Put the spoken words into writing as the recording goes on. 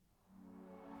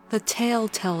The Tale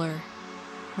Teller.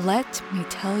 Let me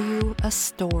tell you a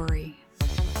story.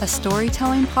 A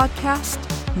storytelling podcast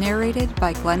narrated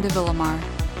by Glenda Villamar.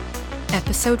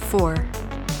 Episode 4.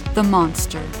 The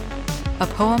Monster. A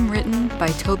poem written by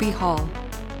Toby Hall.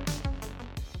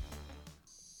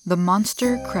 The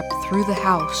monster crept through the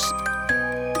house,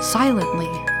 silently,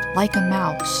 like a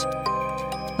mouse.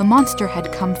 The monster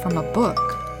had come from a book.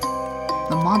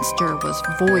 The monster was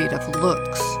void of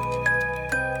looks.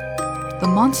 The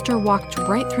monster walked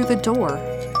right through the door.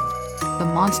 The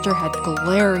monster had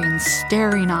glaring,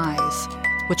 staring eyes,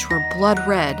 which were blood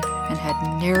red and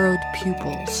had narrowed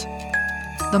pupils.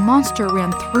 The monster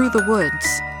ran through the woods.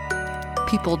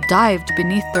 People dived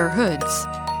beneath their hoods.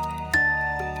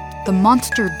 The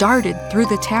monster darted through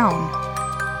the town.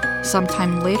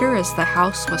 Sometime later, as the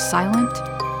house was silent,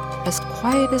 as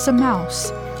quiet as a mouse,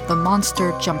 the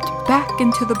monster jumped back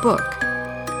into the book,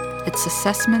 its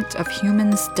assessment of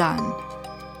humans done.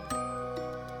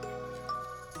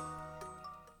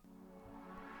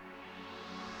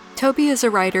 Toby is a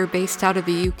writer based out of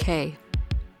the UK.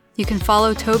 You can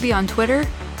follow Toby on Twitter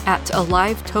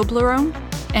 @AliveToblerone,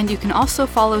 and you can also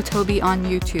follow Toby on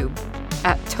YouTube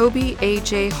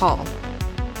 @TobyAJ Hall.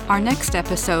 Our next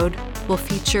episode will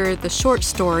feature the short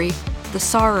story The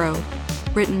Sorrow,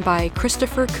 written by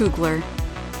Christopher Kugler.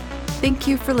 Thank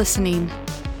you for listening.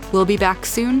 We'll be back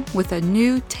soon with a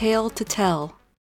new tale to tell.